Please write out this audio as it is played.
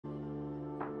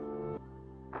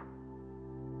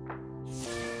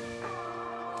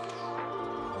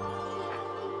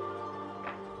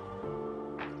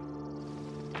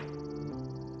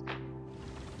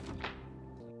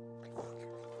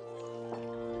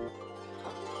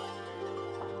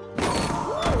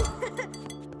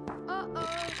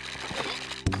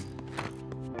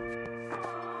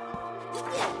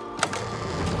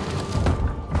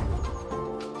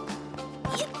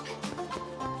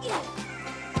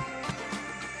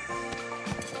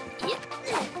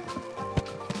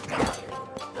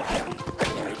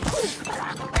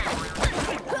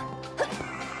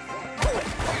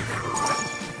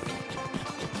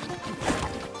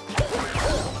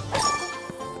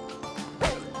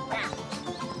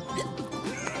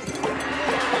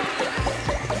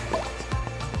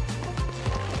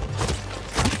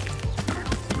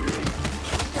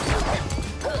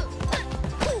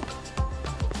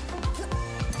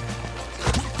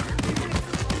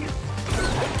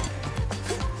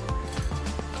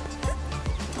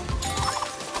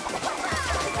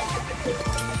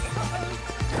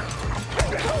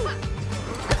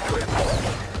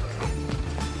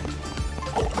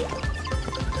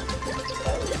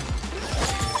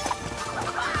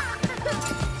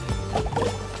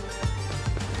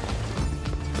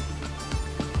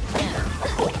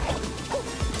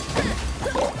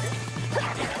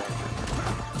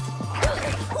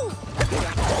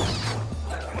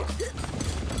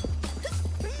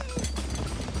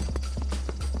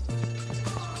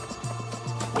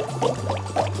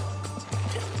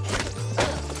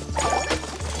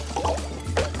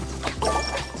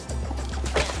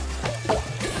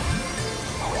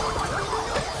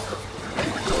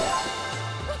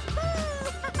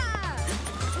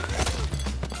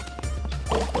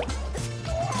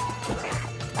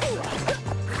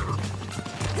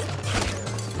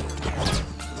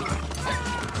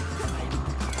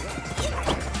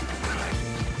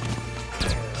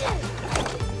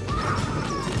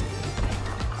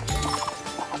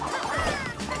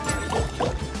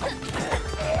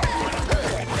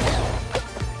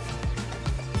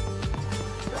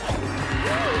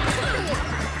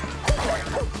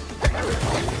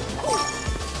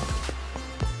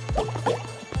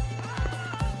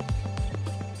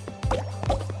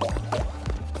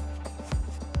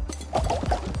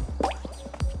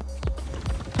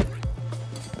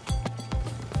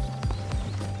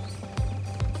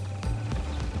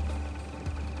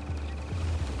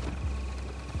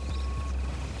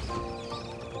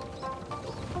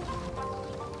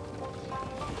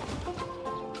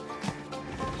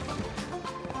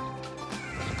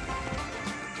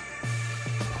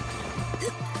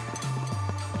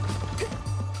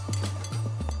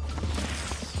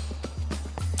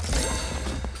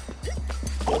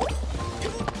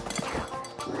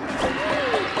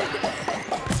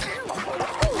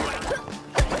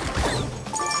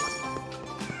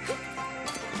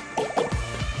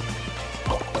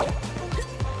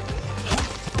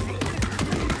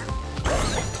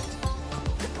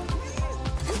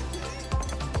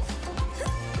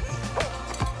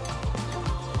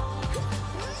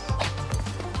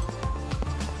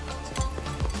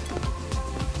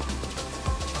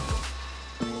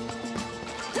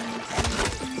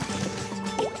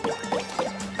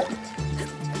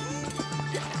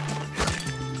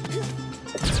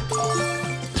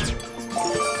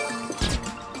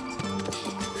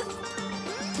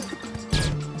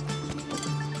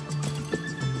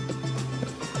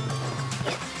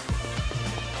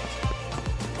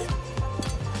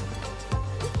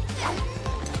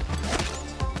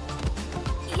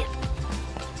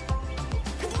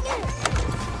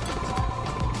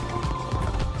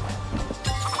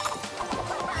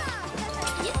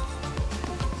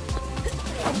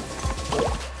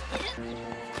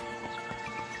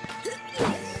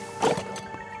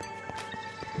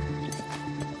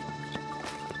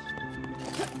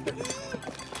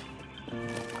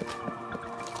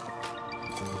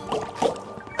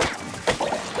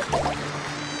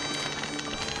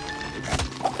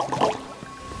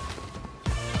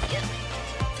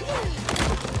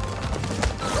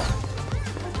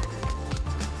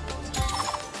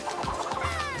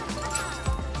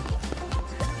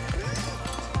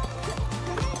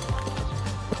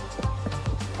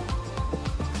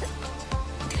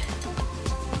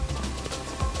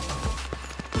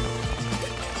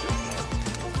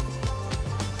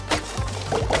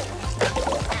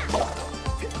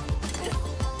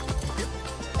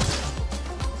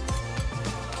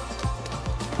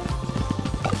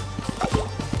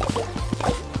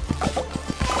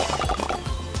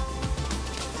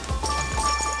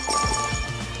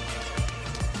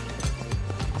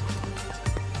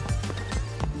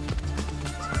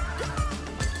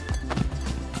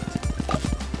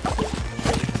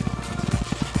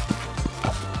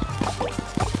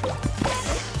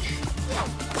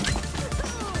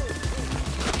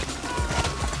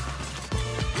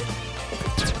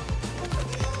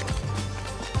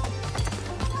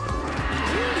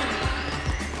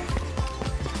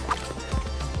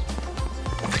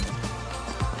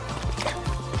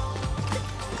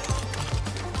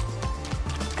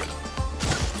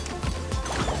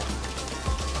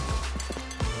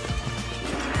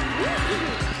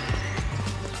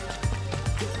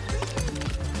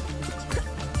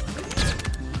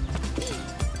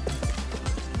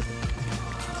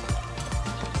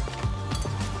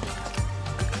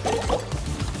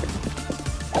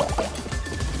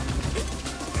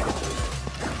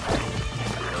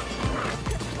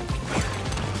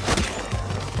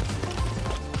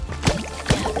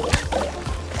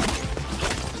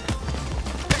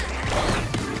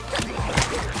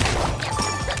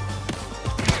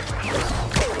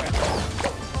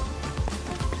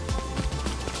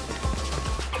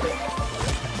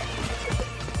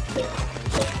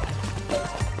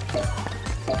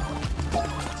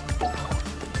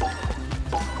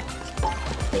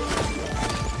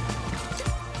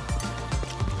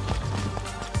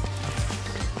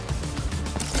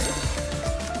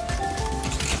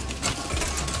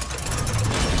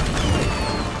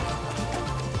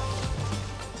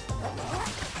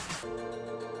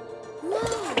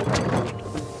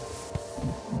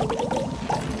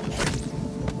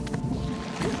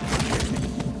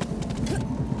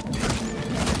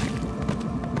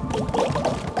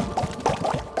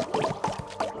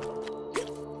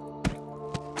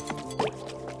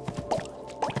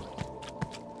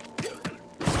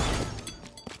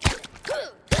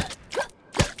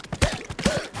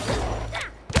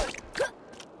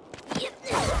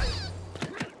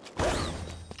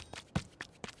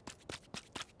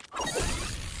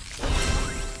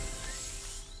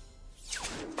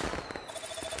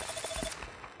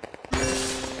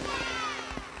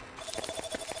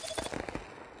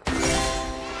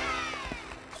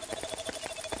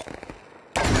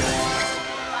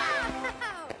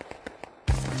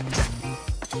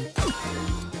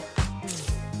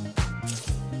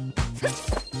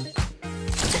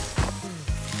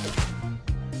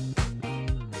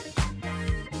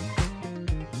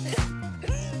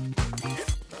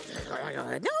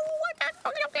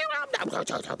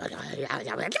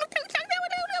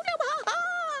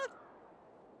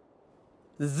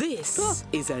This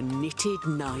is a knitted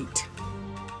knight.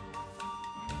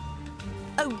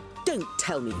 Oh, don't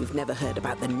tell me you've never heard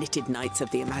about the knitted knights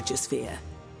of the Imagisphere.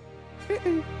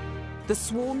 The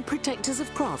sworn protectors of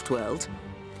Craftworld?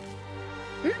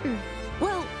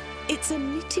 Well, it's a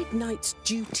knitted knight's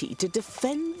duty to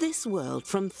defend this world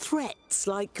from threats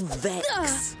like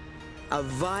Vex, a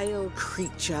vile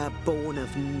creature born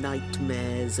of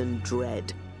nightmares and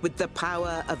dread, with the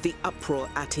power of the uproar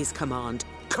at his command,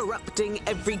 corrupting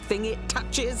everything it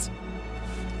touches.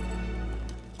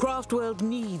 Craftworld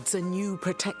needs a new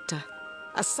protector,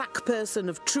 a sack person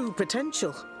of true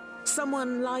potential,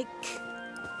 someone like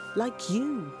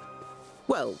you.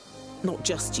 Well, not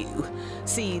just you.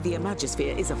 See, the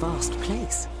Imagisphere is a vast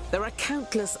place. There are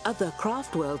countless other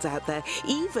craft worlds out there,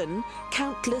 even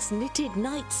countless knitted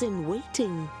knights in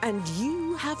waiting. And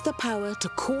you have the power to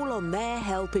call on their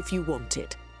help if you want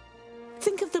it.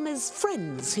 Think of them as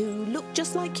friends who look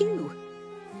just like you.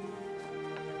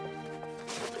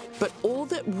 But all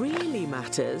that really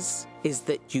matters is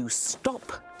that you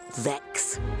stop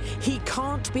Vex. He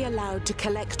can't be allowed to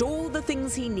collect all the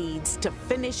things he needs to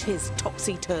finish his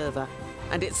topsy-turver.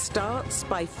 And it starts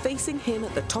by facing him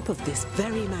at the top of this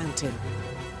very mountain.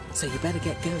 So you better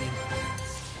get going.